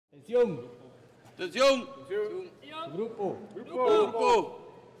Atención. Atención. Grupo. Grupo.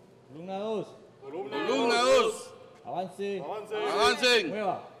 Columna 2. Columna 2. Avance. Avancen.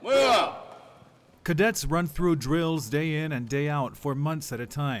 Mueva. Cadets run through drills day in and day out for months at a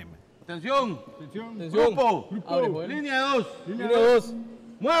time. Atención. Grupo. Línea 2. Línea 2.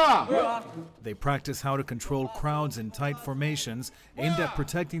 Mueva. They practice how to control crowds in tight formations aimed at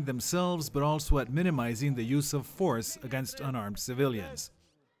protecting themselves but also at minimizing the use of force against unarmed civilians.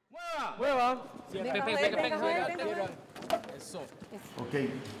 Ok,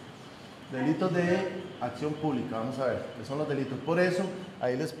 delitos de acción pública, vamos a ver, ¿qué son los delitos? Por eso,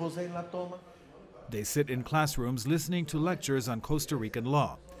 ahí les puse en la toma. They sit in classrooms listening to lectures on Costa Rican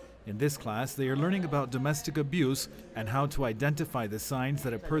law. In this class, they are learning about domestic abuse and how to identify the signs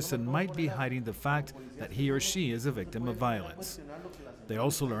that a person might be hiding the fact that he or she is a victim of violence. They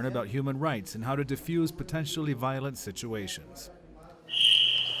also learn about human rights and how to defuse potentially violent situations.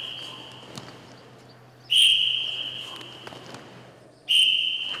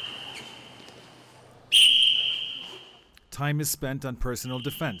 Time is spent on personal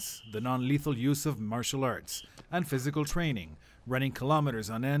defense, the non-lethal use of martial arts, and physical training, running kilometers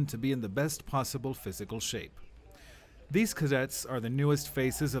on end to be in the best possible physical shape. These cadets are the newest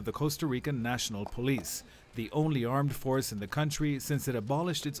faces of the Costa Rican National Police, the only armed force in the country since it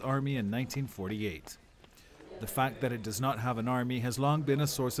abolished its army in 1948. The fact that it does not have an army has long been a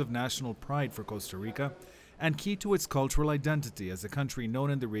source of national pride for Costa Rica and key to its cultural identity as a country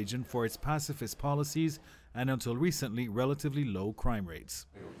known in the region for its pacifist policies and until recently relatively low crime rates.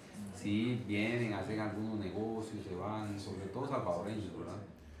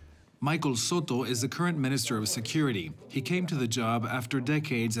 Michael Soto is the current Minister of Security. He came to the job after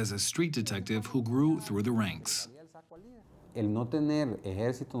decades as a street detective who grew through the ranks. El no tener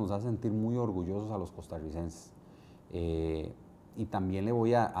ejército nos hace sentir muy orgullosos a los costarricenses. Y también le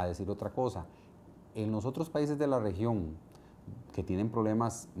voy a decir otra cosa. En los otros países de la región que tienen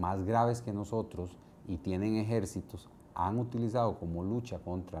problemas más graves que nosotros y tienen ejércitos, han utilizado como lucha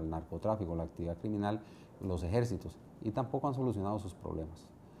contra el narcotráfico, la actividad criminal, los ejércitos, y tampoco han solucionado sus problemas.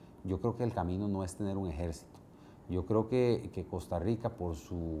 Yo creo que el camino no es tener un ejército. Yo creo que Costa Rica, por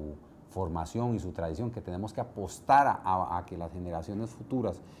su formación y su tradición, que tenemos que apostar a que las generaciones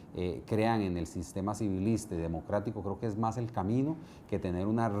futuras crean en el sistema civilista y democrático, creo que es más el camino que tener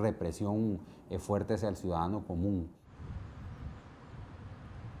una represión fuerte hacia el ciudadano común.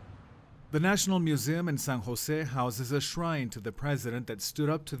 The National Museum in San Jose houses a shrine to the president that stood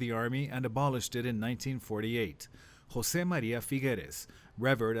up to the army and abolished it in 1948, José María Figueres,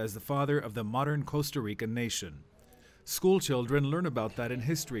 revered as the father of the modern Costa Rican nation. School children learn about that in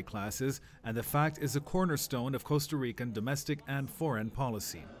history classes, and the fact is a cornerstone of Costa Rican domestic and foreign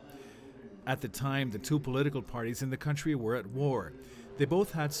policy. At the time, the two political parties in the country were at war. They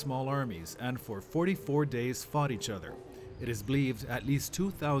both had small armies and for 44 days fought each other. It is believed at least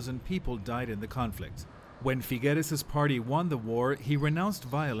 2,000 people died in the conflict. When Figueres' party won the war, he renounced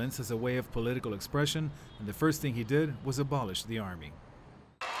violence as a way of political expression, and the first thing he did was abolish the army.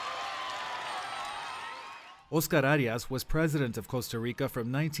 Oscar Arias was president of Costa Rica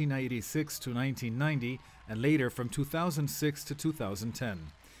from 1986 to 1990 and later from 2006 to 2010.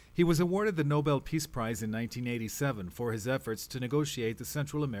 He was awarded the Nobel Peace Prize in 1987 for his efforts to negotiate the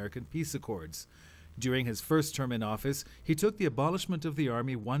Central American Peace Accords. During his first term in office, he took the abolishment of the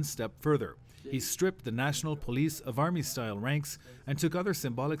army one step further. He stripped the national police of army-style ranks and took other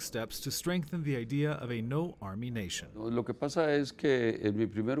symbolic steps to strengthen the idea of a no-army nation. Lo que pasa es que en mi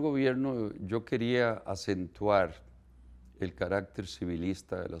primer gobierno yo quería acentuar el carácter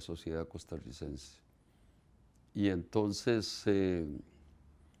civilista de la sociedad costarricense. Y entonces,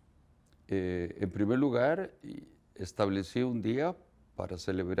 en primer lugar, establecí un día para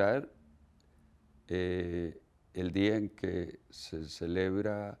celebrar el día en que se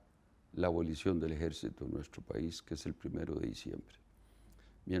celebra la abolición del ejército en nuestro país, que es el 1 de diciembre.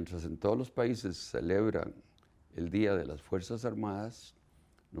 Mientras en todos los países celebran el Día de las Fuerzas Armadas,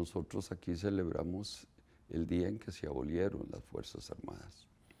 nosotros aquí celebramos el día en que se abolieron las Fuerzas Armadas.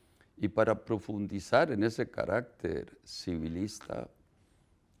 Y para profundizar en ese carácter civilista,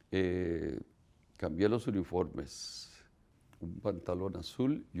 cambié los uniformes, un pantalón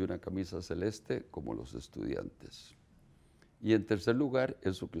azul y una camisa celeste como los estudiantes. Y en tercer lugar,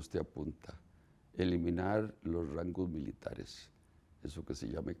 eso que usted apunta, eliminar los rangos militares, eso que se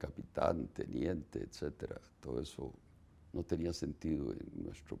llame capitán, teniente, etcétera. Todo eso no tenía sentido en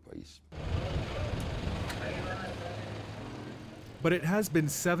nuestro país. But it has been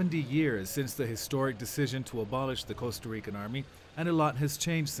 70 years since the historic decision to abolish the Costa Rican Army, and a lot has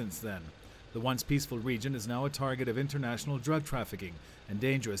changed since then. The once peaceful region is now a target of international drug trafficking and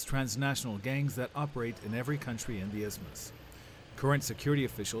dangerous transnational gangs that operate in every country in the isthmus. Current security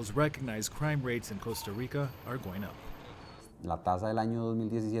officials recognize crime rates in Costa Rica are going up. La tasa del año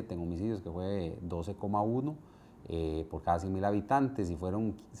 2017 en homicidios, que fue 12,1 por cada 100.000 habitantes, y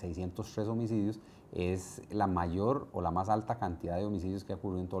fueron 603 homicidios, es la mayor o la más alta cantidad de homicidios que ha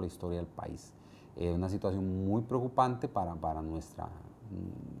ocurrido en toda la historia del país. Una situación muy preocupante para nuestra,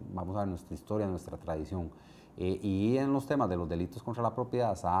 vamos a ver, nuestra historia, nuestra tradición. Y en los temas de los delitos contra la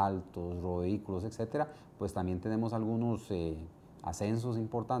propiedad, asaltos, robo de vehículos, etcétera, pues también tenemos algunos ascensos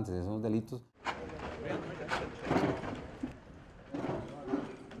importantes de esos delitos.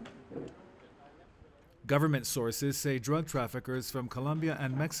 Government sources say drug traffickers from Colombia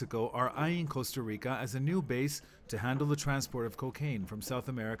and Mexico are eyeing Costa Rica as a new base to handle the transport of cocaine from South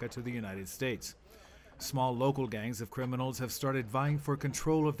America to the United States. Small local gangs of criminals have started vying for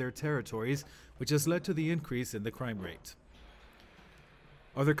control of their territories, which has led to the increase in the crime rate.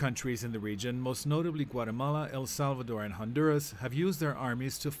 Other countries in the region, most notably Guatemala, El Salvador, and Honduras, have used their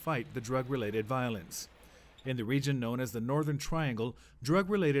armies to fight the drug-related violence. In the region known as the Northern Triangle,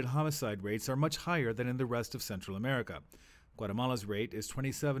 drug-related homicide rates are much higher than in the rest of Central America. Guatemala's rate is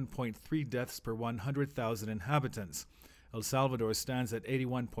 27.3 deaths per 100,000 inhabitants. El Salvador stands at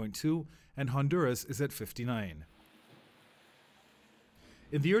 81.2, and Honduras is at 59.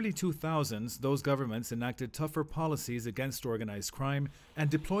 In the early 2000s, those governments enacted tougher policies against organized crime and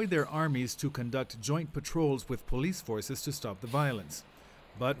deployed their armies to conduct joint patrols with police forces to stop the violence.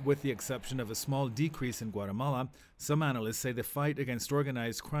 But with the exception of a small decrease in Guatemala, some analysts say the fight against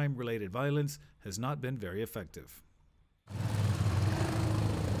organized crime-related violence has not been very effective.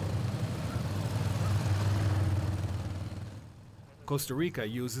 Costa Rica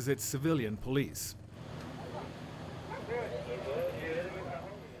uses its civilian police.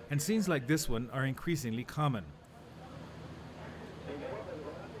 And scenes like this one are increasingly common.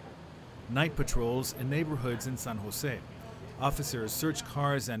 Night patrols in neighborhoods in San Jose. Officers search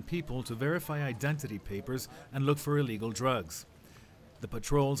cars and people to verify identity papers and look for illegal drugs. The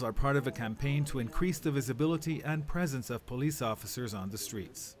patrols are part of a campaign to increase the visibility and presence of police officers on the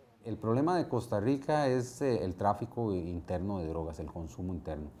streets. El problema de Costa Rica es el tráfico interno de drogas, el consumo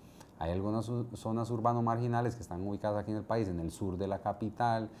interno. Hay algunas zonas urbano-marginales que están ubicadas aquí en el país, en el sur de la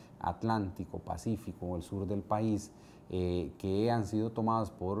capital, Atlántico, Pacífico, el sur del país, que han sido tomadas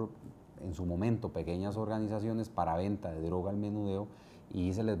por, en su momento, pequeñas organizaciones para venta de droga al menudeo,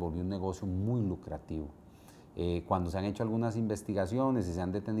 y se les volvió un negocio muy lucrativo. Cuando se han hecho algunas investigaciones y se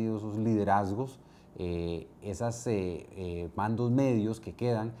han detenido sus liderazgos, esos mandos medios que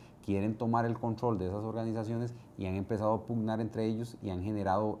quedan quieren tomar el control de esas organizaciones y han empezado a pugnar entre ellos y han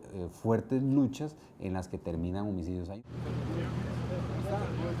generado fuertes luchas en las que terminan homicidios ahí.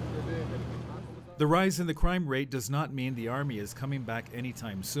 The rise in the crime rate does not mean the army is coming back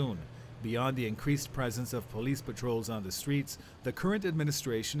anytime soon. Beyond the increased presence of police patrols on the streets, the current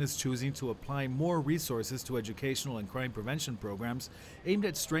administration is choosing to apply more resources to educational and crime prevention programs aimed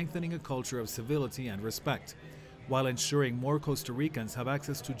at strengthening a culture of civility and respect, while ensuring more Costa Ricans have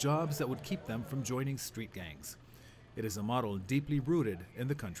access to jobs that would keep them from joining street gangs. It is a model deeply rooted in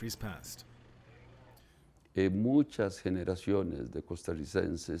the country's past. Muchas generaciones de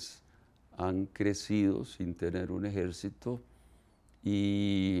costarricenses han crecido sin tener un ejército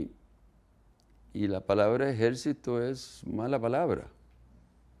y la palabra ejército es mala palabra.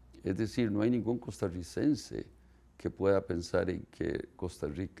 Es decir, no hay ningún costarricense que pueda pensar en que Costa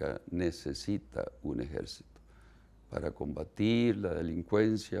Rica necesita un ejército para combatir la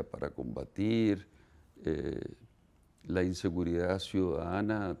delincuencia, para combatir la inseguridad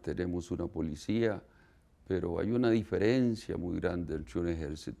ciudadana. Tenemos una policía, pero hay una diferencia muy grande entre un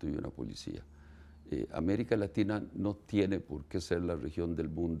ejército y una policía. América Latina no tiene por qué ser la región del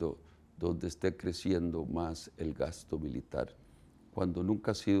mundo donde esté creciendo más el gasto militar, cuando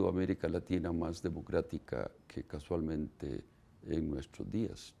nunca ha sido América Latina más democrática que casualmente en nuestros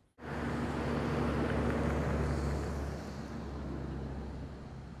días.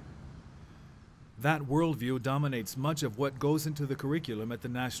 That worldview dominates much of what goes into the curriculum at the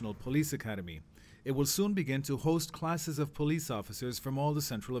National Police Academy. It will soon begin to host classes of police officers from all the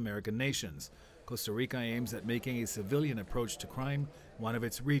Central American nations. Costa Rica aims at making a civilian approach to crime one of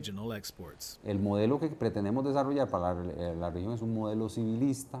its regional exports. El modelo que pretendemos desarrollar para la región es un modelo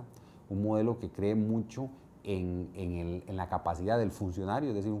civilista, un modelo que cree mucho en la capacidad del funcionario,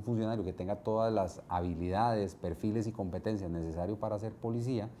 es decir, un funcionario que tenga todas las habilidades, perfiles y competencias necesarios para ser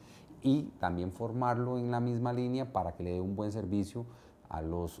policía, y también formarlo en la misma línea para que le dé un buen servicio a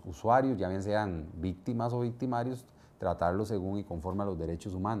los usuarios, ya bien sean víctimas o victimarios, tratarlo según y conforme a los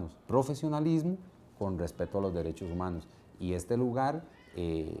derechos humanos. Profesionalismo con respeto a los derechos humanos. Y este lugar,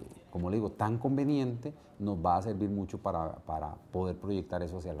 como le digo, tan conveniente, nos va a servir mucho para poder proyectar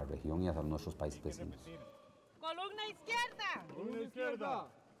eso hacia la región y hacia nuestros países vecinos. Columna izquierda. Columna izquierda.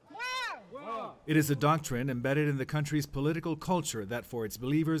 It is a doctrine embedded in the country's political culture that, for its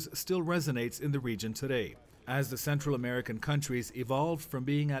believers, still resonates in the region today. As the Central American countries evolved from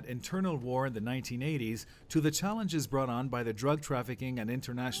being at internal war in the 1980s to the challenges brought on by the drug trafficking and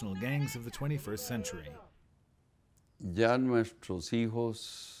international gangs of the 21st century. Ya nuestros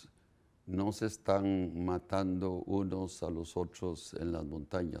hijos no se están matando unos a los otros en las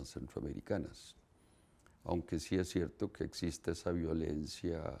montañas centroamericanas, aunque sí es cierto que existe esa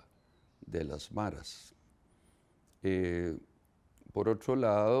violencia de las maras. Por otro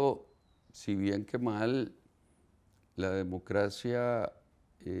lado, si bien que mal, la democracia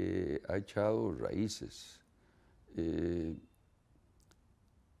ha echado raíces.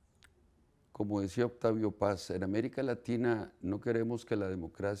 Como decía Octavio Paz, en América Latina no queremos que la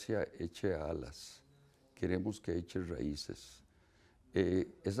democracia eche alas, queremos que eche raíces.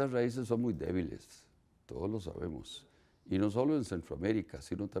 Esas raíces son muy débiles, todos lo sabemos, y no solo en Centroamérica,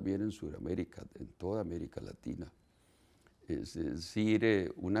 sino también en Sudamérica, en toda América Latina. Es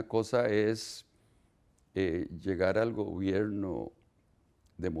decir, una cosa es llegar al gobierno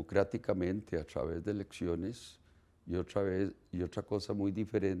democráticamente a través de elecciones y otra cosa muy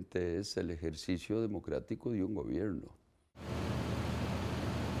diferente es el ejercicio democrático de un gobierno.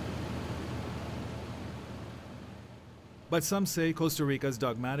 But some say Costa Rica's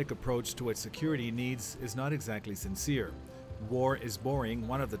dogmatic approach to its security needs is not exactly sincere. War is Boring,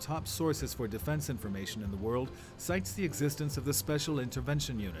 one of the top sources for defense information in the world, cites the existence of the Special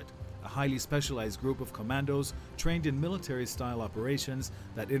Intervention Unit, a highly specialized group of commandos trained in military-style operations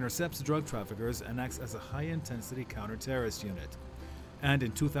that intercepts drug traffickers and acts as a high-intensity counter-terrorist unit. And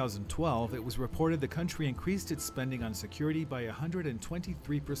in 2012, it was reported the country increased its spending on security by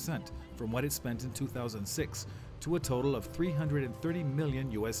 123% from what it spent in 2006, to a total of $330 million.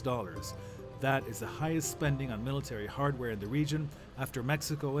 That is the highest spending on military hardware in the region after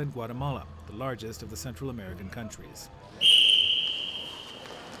Mexico and Guatemala, the largest of the Central American countries.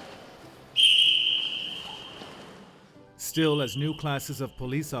 Still, as new classes of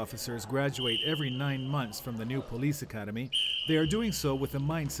police officers graduate every 9 months from the new police academy, they are doing so with a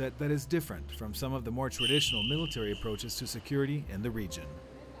mindset that is different from some of the more traditional military approaches to security in the region.